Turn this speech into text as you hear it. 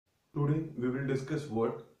Today we will discuss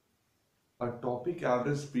what a topic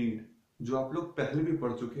average speed, जो आप लोग पहले भी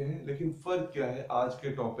पढ़ चुके हैं। लेकिन फर्क क्या है आज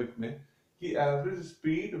के टॉपिक में कि average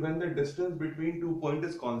speed when the distance between two point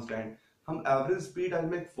is constant. हम एवरेज स्पीड आज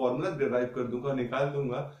मैं एक फॉर्मूला डिराइव कर दूंगा, निकाल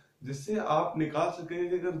दूंगा, जिससे आप निकाल सकेंगे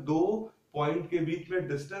कि अगर दो पॉइंट के बीच में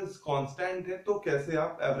डिस्टेंस कांस्टेंट है तो कैसे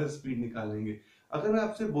आप एवरेज स्पीड निकालेंगे। अगर मैं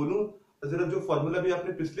आपसे बोलूं, जरा जो फॉर्मूला भी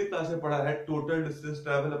आपने पिछले क्लास में पढ़ा है, total distance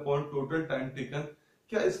travel upon total time taken,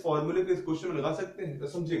 क्या इस फॉर्मूले को इस क्वेश्चन में लगा सकते हैं? तो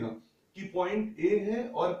समझिएगा कि पॉइंट ए है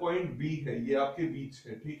और पॉइंट बी है, ये आपके बीच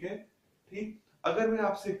है, ठीक है। ठीक, अगर मैं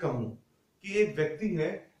आपसे कहूं कि एक व्यक्ति है,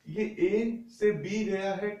 ये ए से बी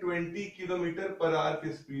गया है 20 किलोमीटर पर आवर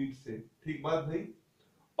की स्पीड से, ठीक बात भाई,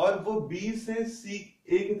 और वो बी से सी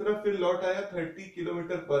ए की तरफ फिर लौट आया 30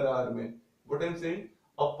 किलोमीटर पर आवर में। What I am saying,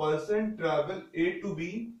 a person travel A to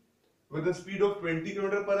be with a speed of 20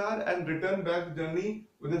 km per hour and return back journey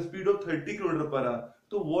with a speed of 30 km per hour,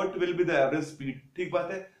 तो what will be the average speed? ठीक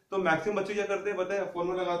बात है। तो maximum बच्चे क्या करते हैं पता है,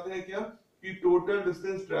 फॉर्मूला लगाते हैं क्या कि टोटल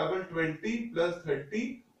डिस्टेंस ट्रैवल 20 प्लस 30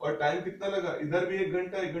 और टाइम कितना लगा, इधर भी एक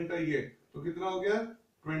घंटा ये, तो कितना हो गया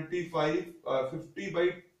 25 50 बाई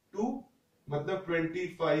 2, मतलब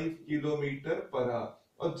 25 किलोमीटर पर आवर।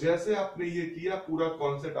 और जैसे आपने ये किया, पूरा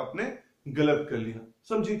कॉन्सेप्ट आपने गलत कर लिया।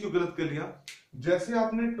 समझिए क्यों गलत कर लिया। जैसे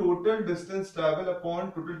आपने total distance travel upon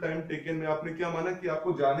total time taken में आपने क्या माना कि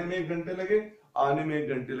आपको जाने में 1 घंटे लगे, आने में 1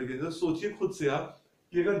 घंटे लगे। तो सोचिए खुद से आप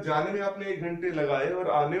कि अगर जाने में आपने 1 घंटे लगाए और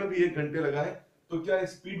आने में भी 1 घंटे लगाए, तो क्या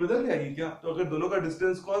स्पीड बदल जाएगी क्या? तो अगर दोनों का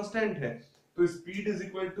डिस्टेंस कांस्टेंट है तो स्पीड इज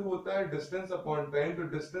इक्वल टू होता है डिस्टेंस अपॉन टाइम, तो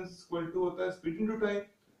डिस्टेंस इक्वल टू होता है स्पीड इनटू टाइम।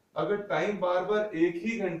 अगर टाइम बार बार एक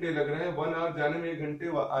ही घंटे लग रहे हैं, 1 आवर जाने में 1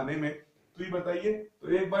 घंटे आने में, तो ये बताइए, तो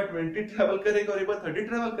एक बार 20 ट्रेवल करेगा और एक बार 30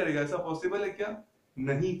 ट्रेवल करेगा, ऐसा पॉसिबल है क्या?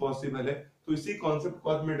 नहीं पॉसिबल है। तो इसी कॉन्सेप्ट को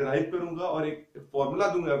आज मैं ड्राइव करूंगा और एक फॉर्मूला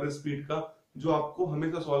दूंगा एवरेज स्पीड का, जो आपको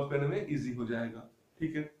हमेशा सॉल्व करने में इजी हो जाएगा।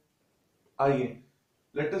 ठीक है, आइए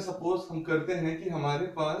लेट अस सपोज हम करते हैं कि हमारे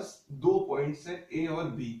पास दो पॉइंट्स है ए और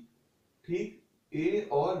बी। ठीक, ए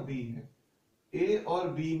और बी है। ए और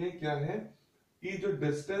बी में क्या है कि जो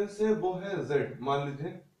डिस्टेंस है वो है z। मान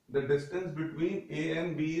लीजिए the distance between A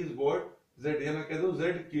and B is what, z, या मैं कह दूं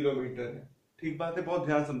z किलोमीटर है। ठीक बात है, बहुत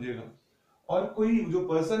ध्यान समझिएगा। और कोई जो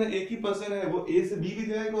पर्सन है, एक ही पर्सन है, वो ए से बी भी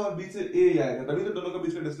जाएगा और बी से ए आएगा, तभी तो दोनों का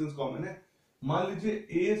बीच का डिस्टेंस कॉमन है। मान लीजिए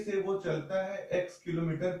ए से वो चलता है x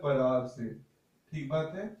किलोमीटर पर आवर से, ठीक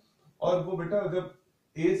बात है, और वो बेटा जब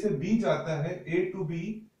ए से बी जाता है, ए to be,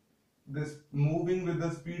 this moving with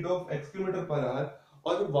the speed of x kilometre per hour,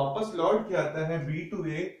 और जब वापस लौट के आता है बी टू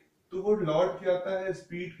ए, तो वो लौट के आता है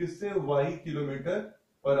स्पीड किससे, y किलोमीटर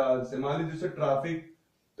पर आवर से। मान लीजिए ट्रैफिक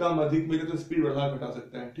कम अधिक मिले तो स्पीड बढ़ा घटा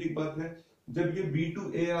सकता है, ठीक बात है। जब ये बी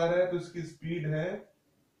टू ए आ रहा है तो इसकी स्पीड है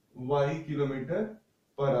y किलोमीटर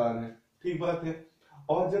पर आवर है, ठीक बात है।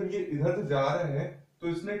 और जब ये इधर से जा रहा है तो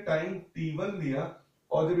इसने टाइम t1 लिया,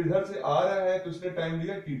 और जब इधर से आ रहा है तो इसने टाइम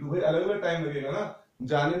लिया t2। भाई अलग अलग टाइम लगेगा ना,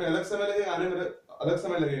 जाने में अलग समय लगेगा, आने में अलग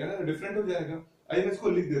समय लगेगा ना, डिफरेंट हो जाएगा। आइए मैं इसको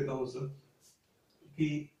लिख देता हूं सर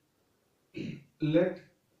कि let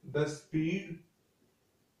the speed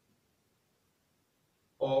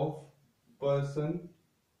of person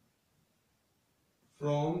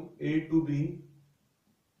from A to be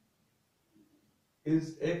is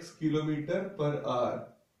x kilometer per hour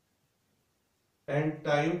and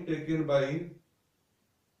time taken by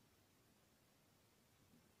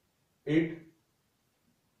it,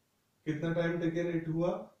 कितना टाइम टेकन इट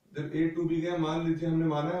हुआ जब a टू b गया, मान लीजिए हमने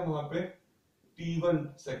माना है वहां पे t1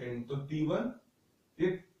 सेकेंड, तो t1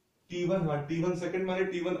 ये t1, हाँ t1 सेकेंड माने,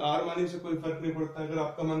 t1 r माने, से कोई फर्क नहीं पड़ता, अगर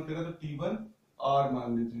आपका मन करे तो t1 r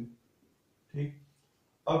मान लीजिए। ठीक,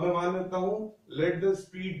 अब मैं मान लेता हूं लेट द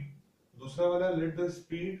स्पीड, दूसरा वाला let the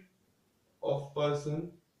speed of person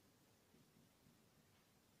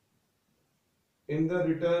in the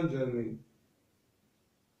return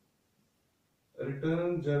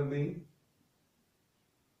journey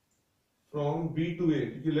from B to ए,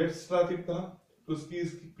 क्योंकि लेट्स ट्रैफिक था तो उसकी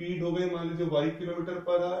स्पीड हो गई मान लीजिए y kilometre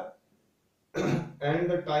per hour,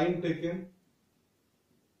 and the time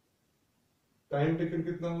taken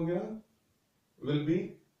कितना हो गया, विल बी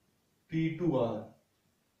t2r।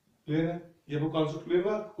 क्लियर है, ये वो कॉन्सेप्ट क्लियर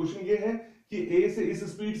हुआ। क्वेश्चन ये है कि ए से इस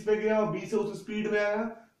स्पीड पे गया और बी से उस स्पीड में आया,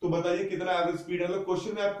 तो बताइए कितना एवरेज स्पीड है। मतलब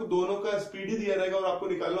क्वेश्चन में आपको दोनों का स्पीड ही दिया रहेगा और आपको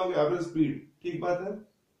निकालना होगा एवरेज स्पीड, ठीक बात है।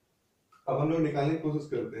 अब हम लोग निकालने की कोशिश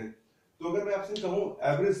करते हैं। तो अगर मैं आपसे कहूं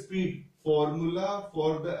average speed, formula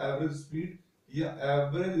for the average speed, या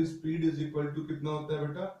average speed is equal to कितना होता है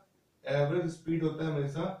बेटा, एवरेज स्पीड होता है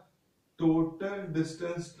हमेशा total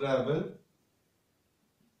distance travel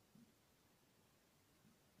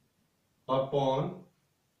upon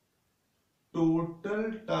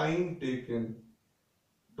total time taken,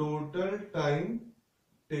 total time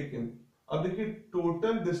taken. अब देखिए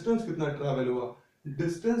टोटल डिस्टेंस कितना ट्रैवल हुआ,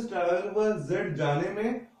 डिस्टेंस ट्रैवल हुआ z जाने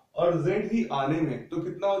में और z ही आने में, तो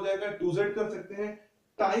कितना हो जाएगा 2z कर सकते हैं।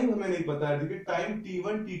 टाइम हमें नहीं पता है, देखिए टाइम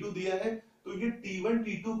t1 t2 दिया है, तो ये t1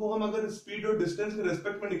 t2 को हम अगर स्पीड और डिस्टेंस के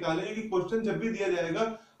रेस्पेक्ट में निकालेंगे, कि क्वेश्चन जब भी दिया जाएगा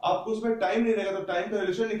आपको उसमें टाइम नहीं रहेगा तो टाइम का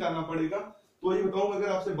रिलेशन निकालना पड़ेगा। तो ये बताऊं अगर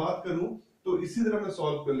आपसे बात करूं तो इसी तरह मैं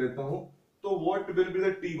सॉल्व कर लेता हूं। तो what will be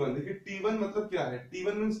the t1, देखिए t1 मतलब क्या है,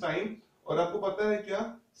 t1 मींस टाइम, और आपको पता है क्या,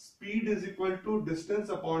 speed is equal to distance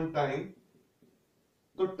upon time,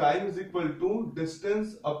 तो time is equal to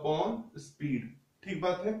distance upon speed. ठीक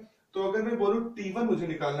बात है। तो अगर मैं बोलूं t1 मुझे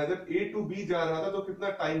निकालना है, जब a टू b जा रहा था तो कितना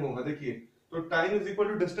टाइम होगा, देखिए तो time is equal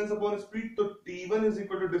to distance upon speed, तो t1 is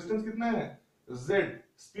equal to distance कितना है z,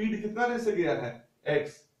 स्पीड कितना ले से गया है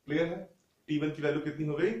x, क्लियर है। t1 की वैल्यू कितनी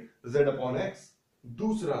हो गई z अपॉन x।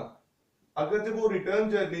 दूसरा, अगर जब वो रिटर्न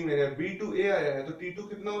जर्नी में है b टू a आया है तो t2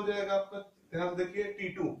 कितना हो जाएगा आपका, ध्यान से देखिए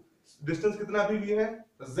t2 डिस्टेंस कितना अभी भी है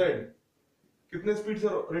z, कितने स्पीड से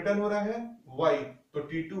रिटर्न हो रहा है y, तो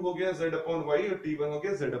t2 हो गया z अपॉन y और t1 हो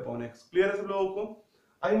गया z अपॉन x। क्लियर है सब लोगों को।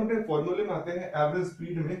 आइए हम अपने फॉर्मूले में आते हैं एवरेज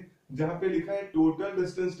स्पीड में, जहां पे लिखा है total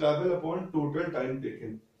distance travel upon total time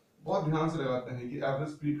taken. बहुत ध्यान से लगाते हैं, ये एवरेज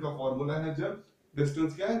स्पीड का फॉर्मूला है जब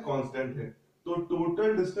डिस्टेंस क्या है कांस्टेंट है। तो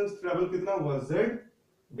टोटल डिस्टेंस ट्रैवल कितना हुआ z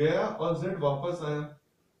गया और z वापस आया,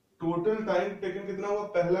 टोटल टाइम टेकन कितना हुआ,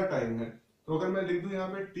 पहला टाइम है, तो अगर मैं लिख दूं यहाँ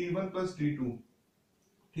पे t1 प्लस t2,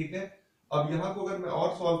 ठीक है। अब यहाँ को अगर मैं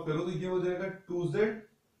और सॉल्व करूं तो ये हो जाएगा 2z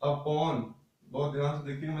अपॉन, बहुत ध्यान से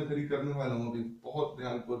देखिए मैं तेरी करने वाला हूं अभी, बहुत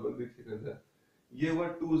ध्यानपूर्वक देखिएगा, ये हुआ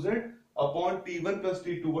 2z upon t1 plus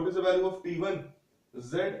t2। What is the value of t1,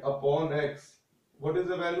 z upon x, what is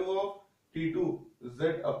the value of t2,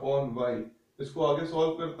 z upon y। इसको आगे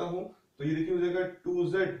सॉल्व करता हूं तो ये देखिए हो जाएगा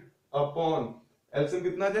 2z अपॉन, एलसीएम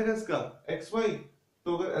कितना आ जाएगा इसका xy,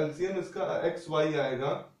 तो अगर एलसीएम इसका xy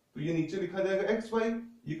आएगा तो ये नीचे लिखा जाएगा xy,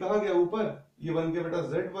 ये कहा गया ऊपर, ये बन गया बेटा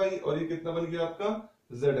zy, और ये कितना बन गया आपका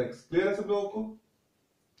zx। क्लियर है सब लोगों को।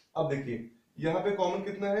 अब देखिए यहाँ पे कॉमन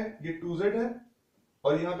कितना है, ये 2z है,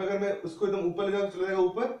 और यहाँ पे अगर मैं उसको एकदम ऊपर ले जाऊं चला जाएगा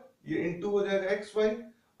ऊपर, ये इंटू हो जाएगा xy।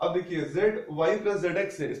 अब देखिए zy प्लस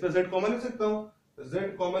zx है, इसमें z कॉमन ले सकता हूँ,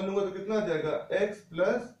 z कॉमन लूंगा तो कितना आ जाएगा x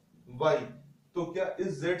प्लस y, तो क्या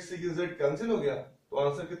इस z से ये z कैंसिल हो गया, तो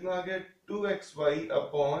आंसर कितना आ गया 2xy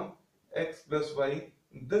upon x plus y।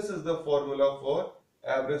 This is the formula for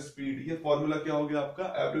average speed. ये फॉर्मूला क्या हो गया आपका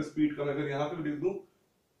एवरेज स्पीड का, मैं अगर यहाँ पे लिख दूं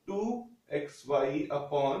 2xy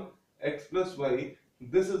upon x plus y,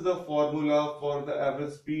 this is the formula for the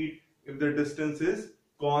average speed if the distance is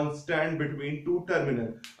constant between two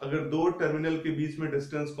terminal. अगर दो टर्मिनल के बीच में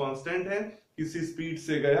डिस्टेंस कांस्टेंट है, किसी स्पीड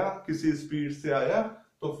से गया किसी स्पीड से आया,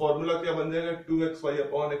 तो फॉर्मूला क्या बन जाएगा 2xy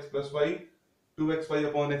upon x plus y, 2xy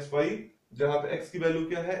upon xy, जहां पे x की वैल्यू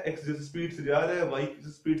क्या है, x जिस स्पीड से जा रहा है, y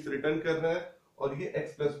किस स्पीड से रिटर्न कर रहा है, और ये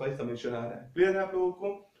x प्लस y समेशन आ रहा है। क्लियर है आप लोगों को।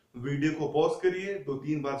 वीडियो को पॉज करिए,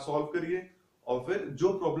 2-3 बार सॉल्व करिए, और फिर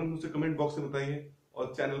जो प्रॉब्लम मुझे कमेंट बॉक्स में बताइए,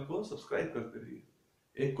 और चैनल को सब्सक्राइब करते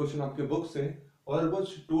रहिए। एक क्वेश्चन आपके बुक से, और वो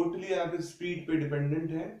टोटली एवरेज स्पीड पे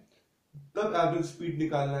डिपेंडेंट है। तब एवरेज स्पीड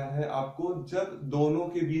निकालना है आपको जब दोनों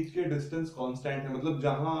के बीच के डिस्टेंस कांस्टेंट है, मतलब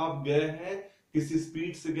जहां आप गए हैं किसी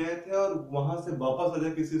स्पीड से गए थे और वहां से वापस आ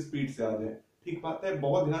जाए किसी स्पीड से आ जाए। ठीक बात है,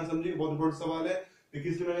 बहुत ध्यान समझिए, बहुत इंपॉर्टेंट सवाल है।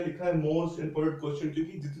 देखिए इसलिए मैंने लिखा है मोस्ट इंपॉर्टेंट क्वेश्चन,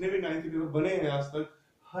 क्योंकि जितने भी 9th पेपर बने हैं आज तक,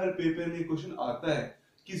 हर पेपर में क्वेश्चन आता है।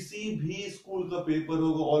 किसी भी स्कूल का पेपर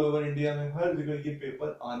होगा ऑल ओवर इंडिया में, हर जगह ये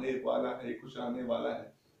पेपर आने वाला है, कुछ आने वाला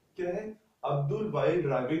है। क्या है, Abdul while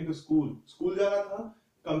driving to school, school जा रहा था,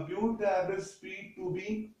 compute the average speed to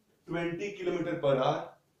be 20 kilometre per hour,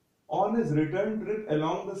 on his return trip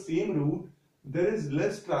along the same route there is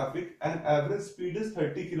less traffic and average speed is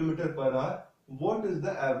 30 km per hour. What is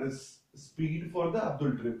the average speed for the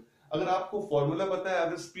Abdul trip? अगर आपको formula पता है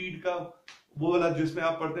average speed का, वो वाला जिसमें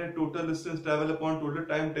आप पढ़ते हैं total distance travel upon total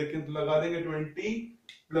time taken, तो लगा देंगे 20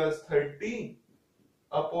 प्लस 30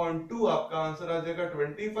 अपॉन 2, आपका आंसर आ जाएगा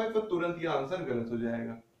 25, और तुरंत ये आंसर गलत हो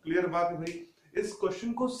जाएगा। क्लियर बात है भाई। इस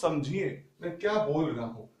क्वेश्चन को समझिए मैं क्या बोल रहा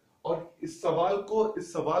हूं, और इस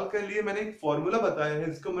सवाल के लिए मैंने एक फॉर्मूला बताया है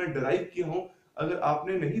जिसको मैं डिराइव किया हूं। अगर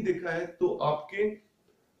आपने नहीं देखा है तो आपके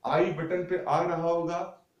आई बटन पे आ रहा होगा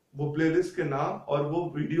वो प्लेलिस्ट के नाम और वो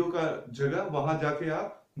वीडियो का जगह, वहां जाके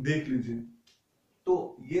आप देख लीजिए।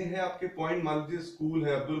 तो ये है आपके पॉइंट, मान लीजिए स्कूल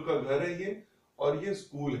है, अब्दुल का घर है ये, और ये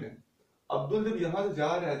स्कूल है। अब्दुल जब यहां से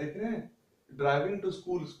जा रहा है, देख रहे हैं ड्राइविंग टू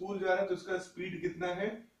स्कूल, स्कूल जा रहा है, तो इसका स्पीड कितना है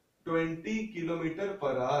 20 किलोमीटर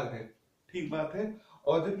पर आवर है। ठीक बात है।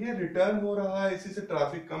 और जब ये रिटर्न हो रहा है, इसी से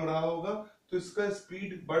ट्रैफिक कम रहा होगा, तो इसका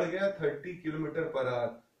स्पीड बढ़ गया 30 किलोमीटर पर आवर।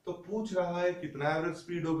 तो पूछ रहा है कितना एवरेज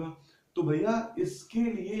स्पीड होगा। तो भैया इसके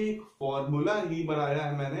लिए एक फॉर्मूला ही बनाया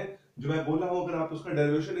है मैंने, जो मैं बोला हूं, अगर आप उसका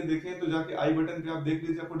डेरिवेशन नहीं देखें तो जाके आई बटन पे आप देख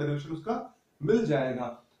लीजिए, आपको डेरिवेशन उसका मिल जाएगा।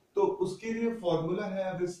 तो उसके लिए फॉर्मूला है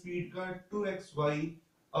एवरेज स्पीड का 2xy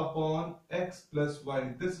upon x plus Y.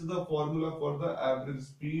 This is the formula for the average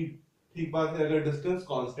speed. ठीक बात है, अगर डिस्टेंस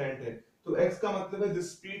कांस्टेंट है तो x का मतलब है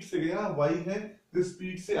जिस स्पीड से गया, y है जिस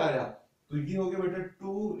स्पीड से आया। तो ये हो गया बेटा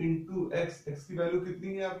 2 इंटू एक्स। एक्स की वैल्यू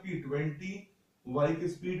कितनी है आपकी 20, y की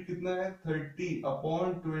स्पीड कितना है 30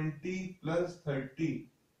 अपॉन 20 प्लस 30।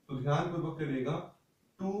 तो ध्यान पूर्वक करिएगा,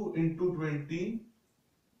 2 इंटू 20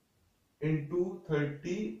 इंटू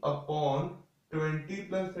 30 अपॉन 20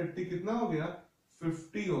 प्लस 30 कितना हो गया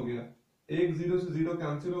 50 हो गया। एक जीरो से जीरो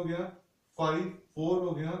कैंसिल हो गया, 5 4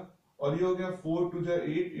 हो गया, और ये हो गया 4 टू जा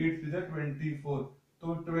 8, 8 से जा 24।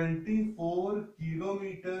 तो 24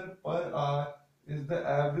 kilometre per hour is the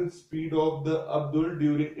average speed of the Abdul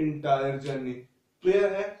during entire journey.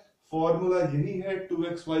 Clear है, फॉर्मूला यही है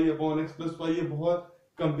 2xy upon x plus Y. ये बहुत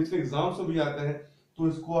कंपटीशन एग्जाम्स में भी आता है, तो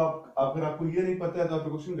इसको आप, अगर आपको ये नहीं पता है तो आप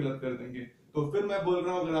क्वेश्चन गलत कर देंगे। तो फिर मैं बोल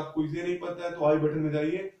रहा हूं, अगर आपको ये नहीं पता है तो आई बटन में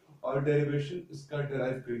जाइए और डेरिवेशन इसका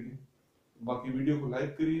डिराइव करिए। बाकी वीडियो को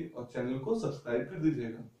लाइक करिए और चैनल को सब्सक्राइब कर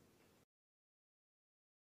दीजिएगा।